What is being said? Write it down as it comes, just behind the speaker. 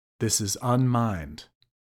This is UnMind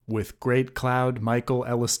with Great Cloud Michael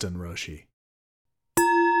Elliston Roshi.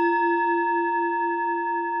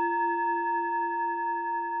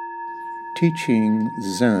 Teaching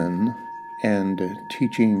Zen and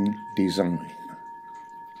Teaching Design.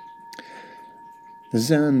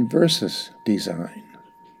 Zen versus design.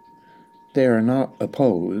 They are not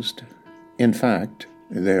opposed. In fact,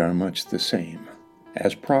 they are much the same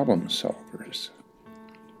as problem solvers.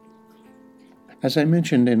 As I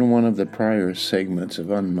mentioned in one of the prior segments of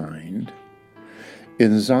UnMind,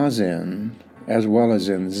 in zazen, as well as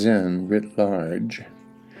in Zen writ large,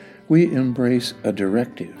 we embrace a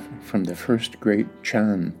directive from the first great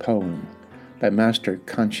Chan poem by Master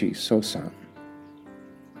Kanchi Sosan.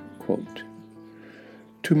 Quote,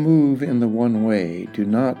 "To move in the one way, do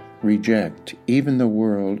not reject even the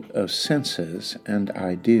world of senses and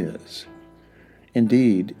ideas.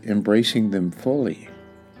 Indeed, embracing them fully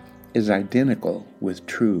is identical with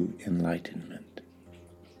true enlightenment."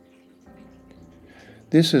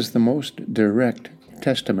 This is the most direct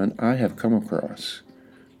testament I have come across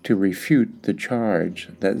to refute the charge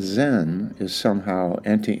that Zen is somehow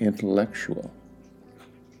anti-intellectual.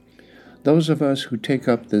 Those of us who take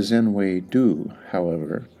up the Zen way do,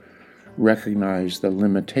 however, recognize the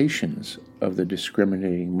limitations of the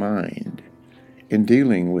discriminating mind in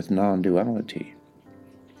dealing with non-duality.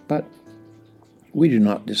 But we do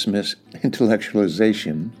not dismiss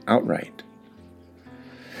intellectualization outright.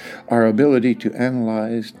 Our ability to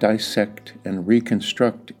analyze, dissect, and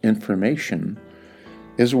reconstruct information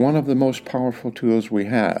is one of the most powerful tools we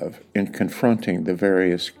have in confronting the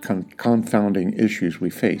various confounding issues we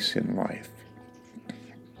face in life.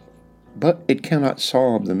 But it cannot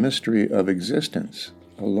solve the mystery of existence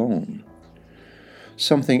alone.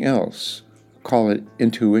 Something else, call it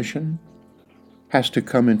intuition, has to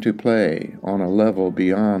come into play on a level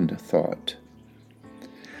beyond thought.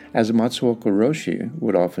 As Matsuoka Roshi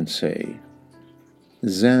would often say,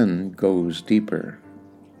 Zen goes deeper.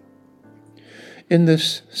 In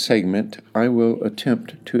this segment, I will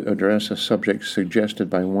attempt to address a subject suggested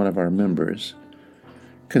by one of our members,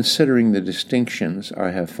 considering the distinctions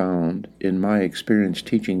I have found in my experience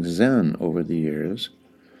teaching Zen over the years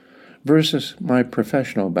versus my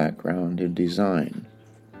professional background in design,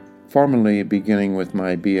 formerly beginning with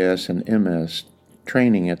my BS and MS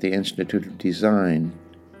training at the Institute of Design,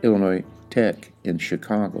 Illinois Tech in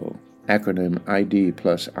Chicago, acronym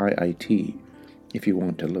ID+IIT, if you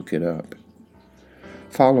want to look it up,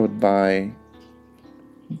 followed by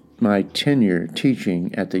my tenure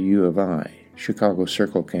teaching at the U of I, Chicago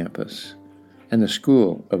Circle Campus, and the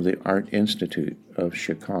School of the Art Institute of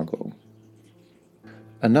Chicago.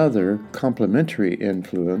 Another complementary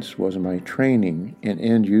influence was my training in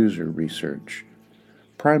end-user research,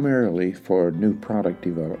 primarily for new product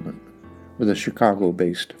development with a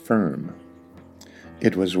Chicago-based firm.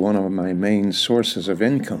 It was one of my main sources of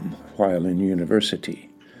income while in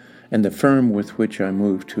university, and the firm with which I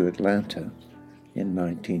moved to Atlanta in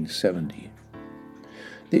 1970.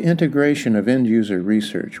 The integration of end-user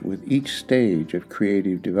research with each stage of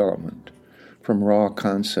creative development, from raw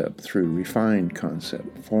concept through refined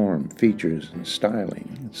concept, form, features, and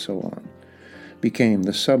styling, and so on, became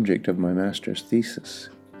the subject of my master's thesis,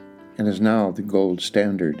 and is now the gold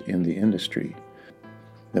standard in the industry.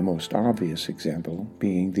 The most obvious example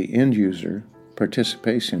being the end-user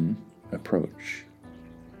participation approach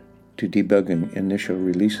to debugging initial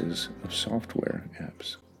releases of software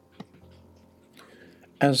apps.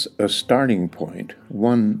 As a starting point,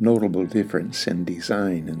 one notable difference in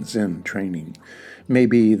design and Zen training may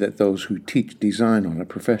be that those who teach design on a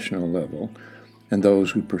professional level and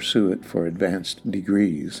those who pursue it for advanced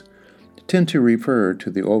degrees tend to refer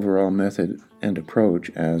to the overall method and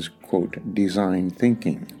approach as, quote, design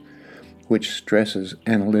thinking, which stresses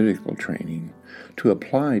analytical training to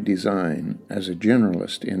apply design as a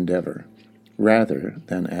generalist endeavor rather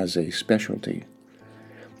than as a specialty.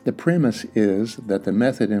 The premise is that the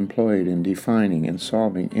method employed in defining and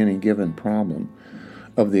solving any given problem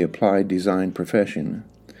of the applied design profession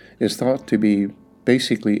is thought to be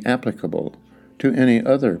basically applicable to any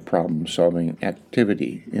other problem-solving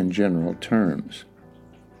activity in general terms.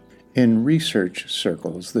 In research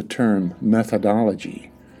circles, the term methodology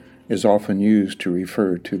is often used to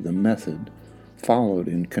refer to the method followed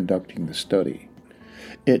in conducting the study.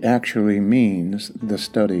 It actually means the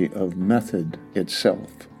study of method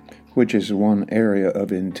itself, which is one area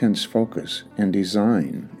of intense focus in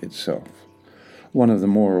design itself, one of the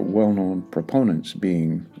more well-known proponents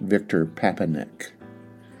being Victor Papanek.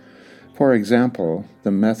 For example,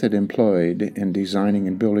 the method employed in designing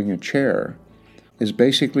and building a chair is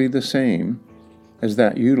basically the same as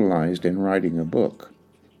that utilized in writing a book,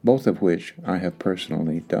 both of which I have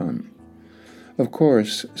personally done. Of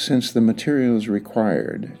course, since the materials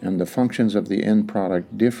required and the functions of the end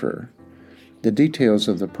product differ, the details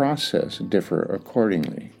of the process differ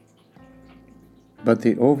accordingly. But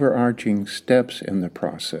the overarching steps in the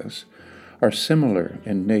process are similar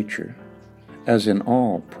in nature, as in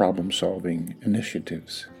all problem-solving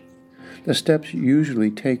initiatives. The steps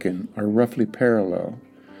usually taken are roughly parallel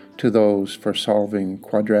to those for solving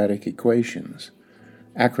quadratic equations,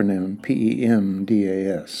 acronym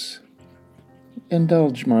PEMDAS.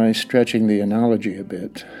 Indulge my stretching the analogy a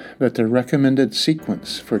bit, but the recommended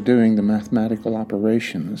sequence for doing the mathematical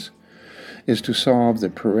operations is to solve the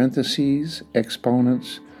parentheses,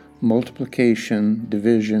 exponents, multiplication,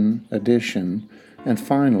 division, addition, and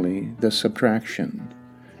finally the subtraction,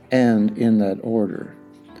 and in that order.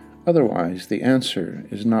 Otherwise, the answer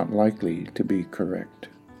is not likely to be correct.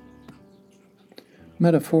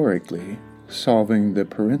 Metaphorically, solving the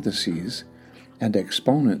parentheses and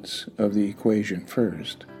exponents of the equation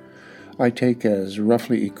first, I take as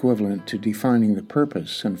roughly equivalent to defining the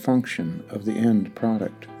purpose and function of the end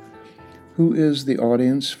product. Who is the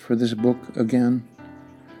audience for this book again?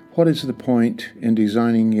 What is the point in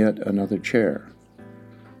designing yet another chair?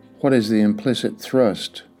 What is the implicit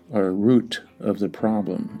thrust or root of the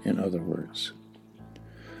problem, in other words?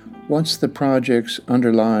 Once the project's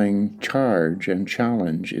underlying charge and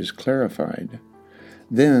challenge is clarified,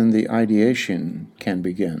 then the ideation can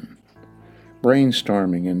begin.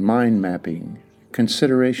 Brainstorming and mind mapping,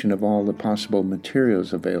 consideration of all the possible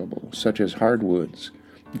materials available, such as hardwoods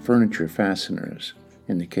and furniture fasteners,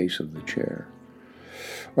 in the case of the chair.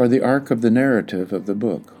 Or the arc of the narrative of the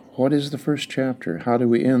book. What is the first chapter? How do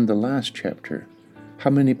we end the last chapter? How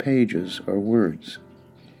many pages or words?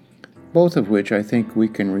 Both of which I think we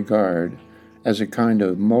can regard as a kind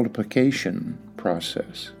of multiplication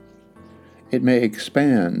process. It may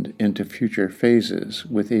expand into future phases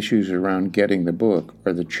with issues around getting the book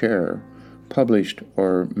or the chair published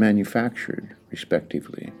or manufactured,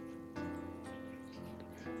 respectively.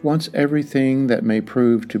 Once everything that may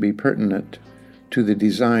prove to be pertinent to the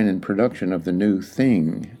design and production of the new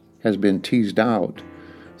thing has been teased out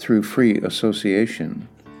through free association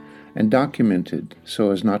and documented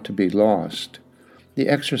so as not to be lost, the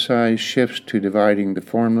exercise shifts to dividing the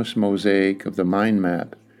formless mosaic of the mind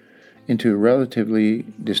map into relatively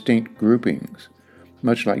distinct groupings,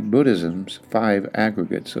 much like Buddhism's 5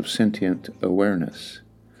 aggregates of sentient awareness.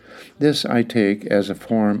 This I take as a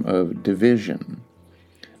form of division,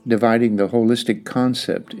 dividing the holistic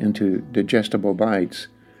concept into digestible bites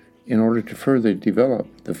in order to further develop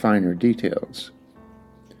the finer details.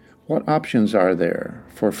 What options are there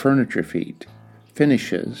for furniture feet,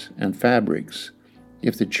 finishes, and fabrics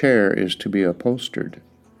if the chair is to be upholstered?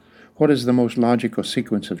 What is the most logical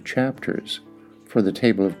sequence of chapters for the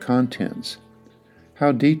table of contents?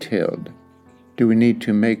 How detailed do we need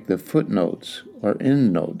to make the footnotes or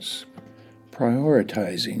endnotes?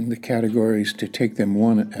 Prioritizing the categories to take them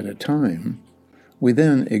one at a time, we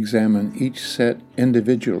then examine each set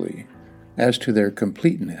individually as to their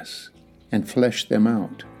completeness and flesh them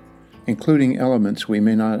out, including elements we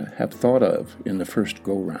may not have thought of in the first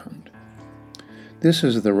go-round. This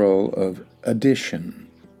is the role of addition,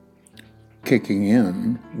 kicking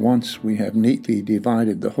in once we have neatly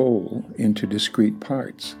divided the whole into discrete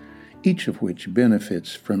parts, each of which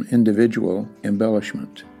benefits from individual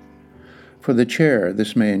embellishment. For the chair,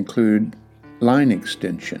 this may include line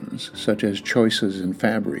extensions, such as choices in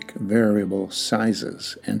fabric, variable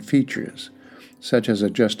sizes, and features, such as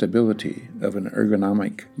adjustability of an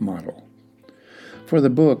ergonomic model. For the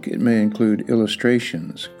book, it may include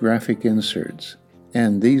illustrations, graphic inserts,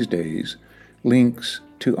 and these days, links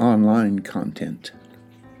to online content.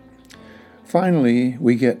 Finally,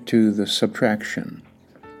 we get to the subtraction,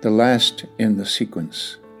 the last in the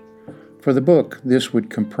sequence. For the book, this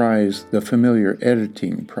would comprise the familiar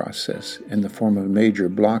editing process in the form of major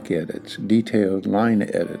block edits, detailed line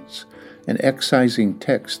edits, and excising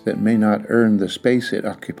text that may not earn the space it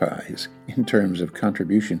occupies in terms of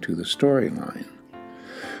contribution to the storyline.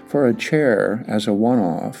 For a chair as a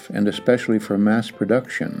one-off, and especially for mass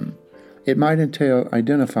production, it might entail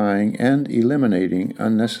identifying and eliminating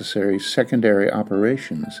unnecessary secondary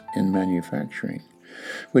operations in manufacturing,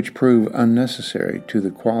 which prove unnecessary to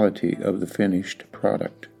the quality of the finished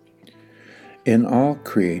product. In all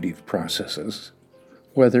creative processes,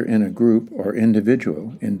 whether in a group or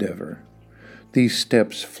individual endeavor, these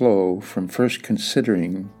steps flow from first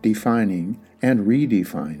considering, defining, and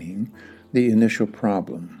redefining the initial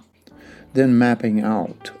problem, then mapping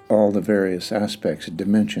out all the various aspects,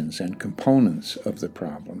 dimensions, and components of the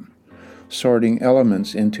problem, sorting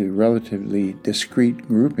elements into relatively discrete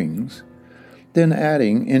groupings, then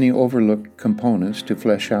adding any overlooked components to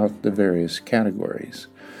flesh out the various categories,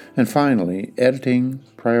 and finally editing,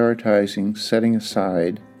 prioritizing, setting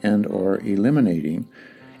aside, and/or eliminating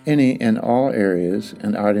any and all areas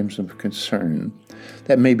and items of concern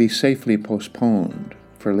that may be safely postponed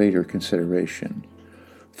for later consideration,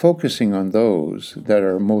 focusing on those that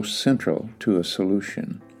are most central to a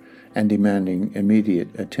solution and demanding immediate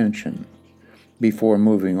attention before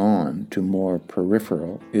moving on to more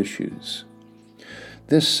peripheral issues.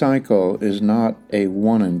 This cycle is not a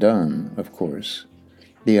one and done, of course.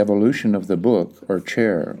 The evolution of the book or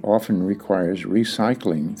chair often requires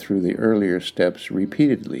recycling through the earlier steps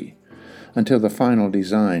repeatedly until the final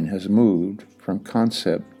design has moved from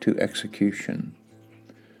concept to execution.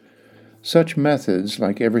 Such methods,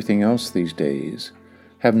 like everything else these days,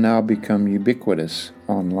 have now become ubiquitous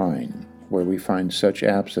online, where we find such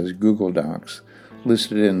apps as Google Docs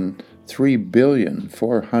listed in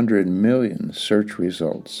 3,400,000,000 search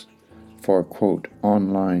results for, quote,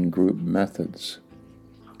 online group methods.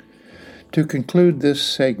 To conclude this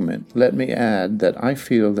segment, let me add that I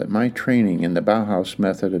feel that my training in the Bauhaus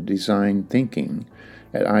method of design thinking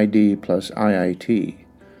at ID+IIT,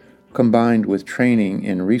 combined with training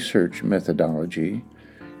in research methodology,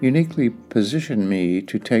 uniquely positioned me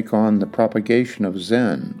to take on the propagation of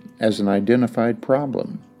Zen as an identified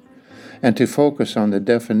problem, and to focus on the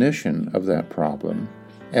definition of that problem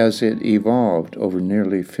as it evolved over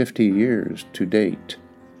nearly 50 years to date.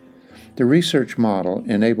 The research model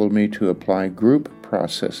enabled me to apply group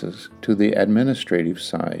processes to the administrative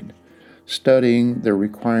side, studying the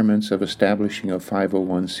requirements of establishing a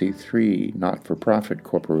 501c3 not-for-profit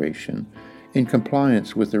corporation in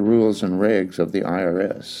compliance with the rules and regs of the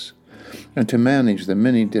IRS, and to manage the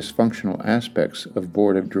many dysfunctional aspects of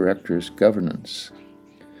Board of Directors governance.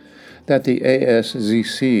 That the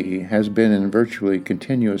ASZC has been in virtually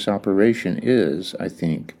continuous operation is, I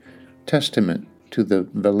think, testament to the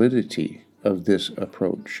validity of this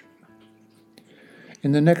approach.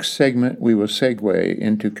 In the next segment, we will segue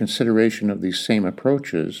into consideration of these same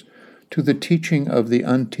approaches to the teaching of the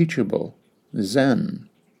unteachable, Zen.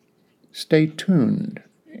 Stay tuned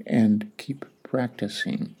and keep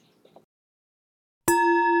practicing.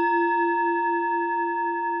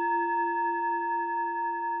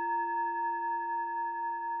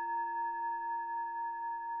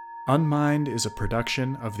 UnMind is a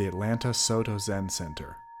production of the Atlanta Soto Zen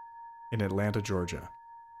Center in Atlanta, Georgia,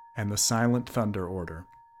 and the Silent Thunder Order.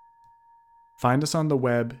 Find us on the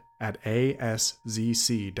web at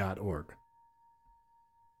ASZC.org.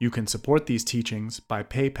 You can support these teachings by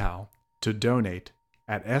PayPal to donate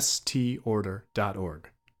at STOrder.org.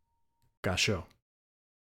 Gasho.